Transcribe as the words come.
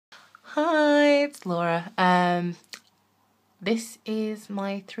Hi, it's Laura. This is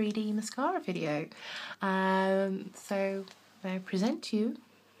my 3D mascara video. So I present to you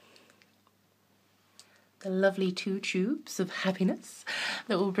the lovely 2 tubes of happiness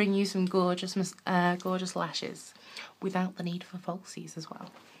that will bring you some gorgeous lashes without the need for falsies as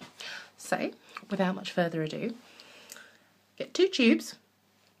well. So, without much further ado, get 2 tubes.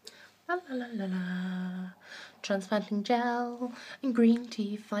 La la la la la. Transplanting gel and green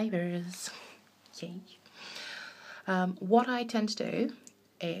tea fibres. Yay. What I tend to do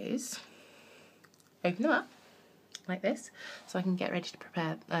is open them up like this so I can get ready to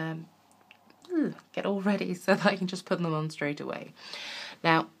prepare, get all ready so that I can just put them on straight away.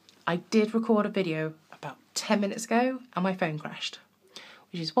 Now, I did record a video about 10 minutes ago and my phone crashed,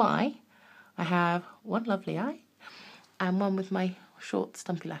 which is why I have one lovely eye and one with my short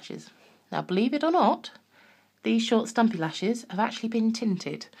stumpy lashes. Now, believe it or not, these short stumpy lashes have actually been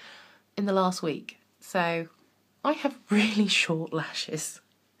tinted in the last week. So I have really short lashes.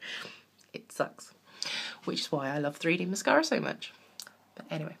 It sucks. Which is why I love 3D mascara so much. But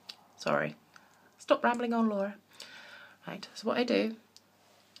anyway, sorry. Stop rambling on, Laura. Right, so what I do,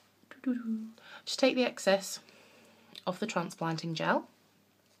 just take the excess of the transplanting gel.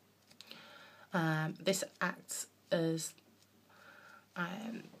 This acts as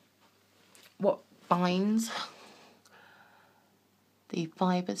what binds the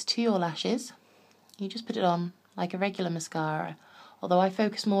fibres to your lashes. You just put it on like a regular mascara, although I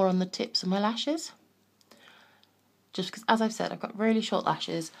focus more on the tips of my lashes, just because, as I've said, I've got really short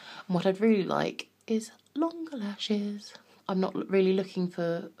lashes, and what I'd really like is longer lashes. I'm not really looking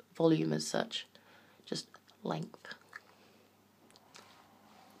for volume as such, just length.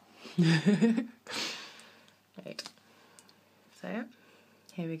 Right, so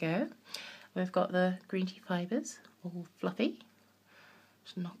here we go. We've got the green tea fibres all fluffy.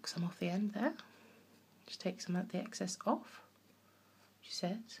 Just knock some off the end there. Just take some of the excess off, she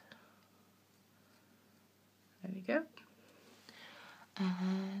says. There we go.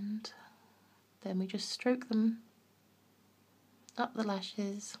 And then we just stroke them up the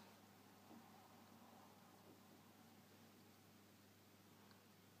lashes.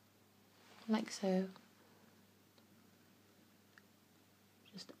 Like so.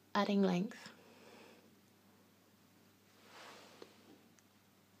 Just adding length.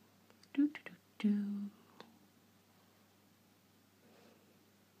 Do, do, do, do.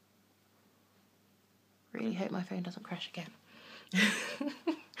 Really hope my phone doesn't crash again.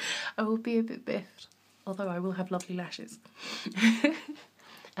 I will be a bit biffed, although I will have lovely lashes.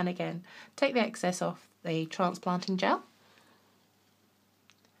 And again, take the excess off the transplanting gel,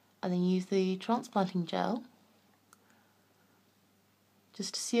 and then use the transplanting gel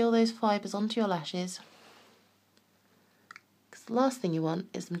just to seal those fibres onto your lashes, because the last thing you want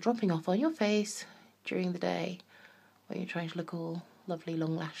is them dropping off on your face during the day when you're trying to look all lovely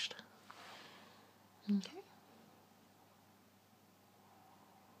long lashed. Okay.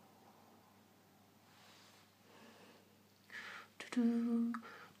 Do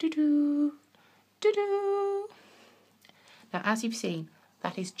do do do do. Now, as you've seen,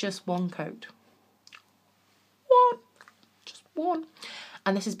 that is just one coat. Just one.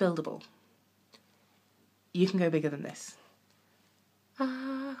 And this is buildable. You can go bigger than this.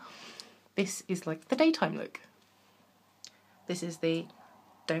 This is like the daytime look. This is the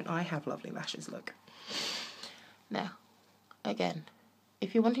don't I have lovely lashes look. Now, again,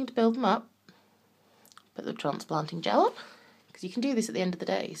 if you're wanting to build them up, put the transplanting gel on, because you can do this at the end of the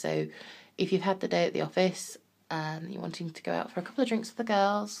day. So if you've had the day at the office and you're wanting to go out for a couple of drinks with the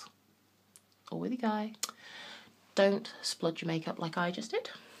girls or with your guy, don't splodge your makeup like I just did.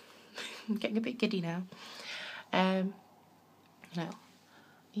 I'm getting a bit giddy now. Now,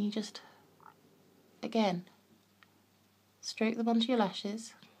 you just, again, stroke them onto your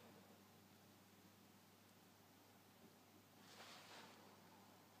lashes.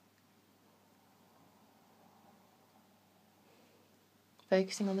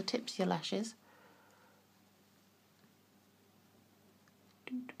 Focusing on the tips of your lashes.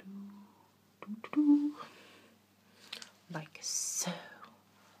 Like so.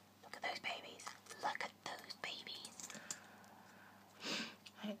 Look at those babies. Look at those babies.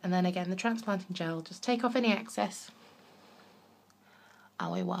 Right, and then again, the transplanting gel, just take off any excess.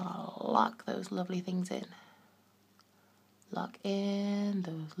 And we want to lock those lovely things in. Lock in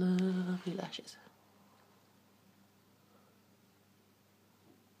those lovely lashes.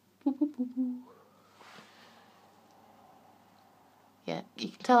 Boo, boo, boo, boo. Yeah, you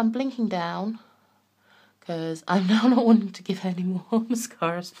can tell I'm blinking down because I'm now not wanting to give any more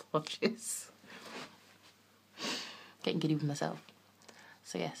mascara splotches. Getting giddy with myself.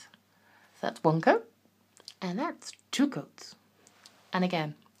 So yes, that's 1 coat, and that's 2 coats. And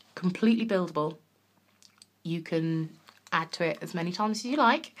again, completely buildable. You can add to it as many times as you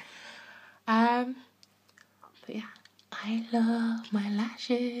like. But yeah, I love my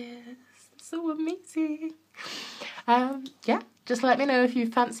lashes. So amazing. Yeah, just let me know if you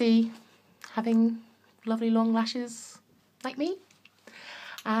fancy having lovely long lashes like me,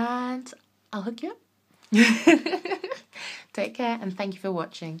 and I'll hook you up. Take care, and thank you for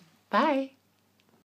watching. Bye.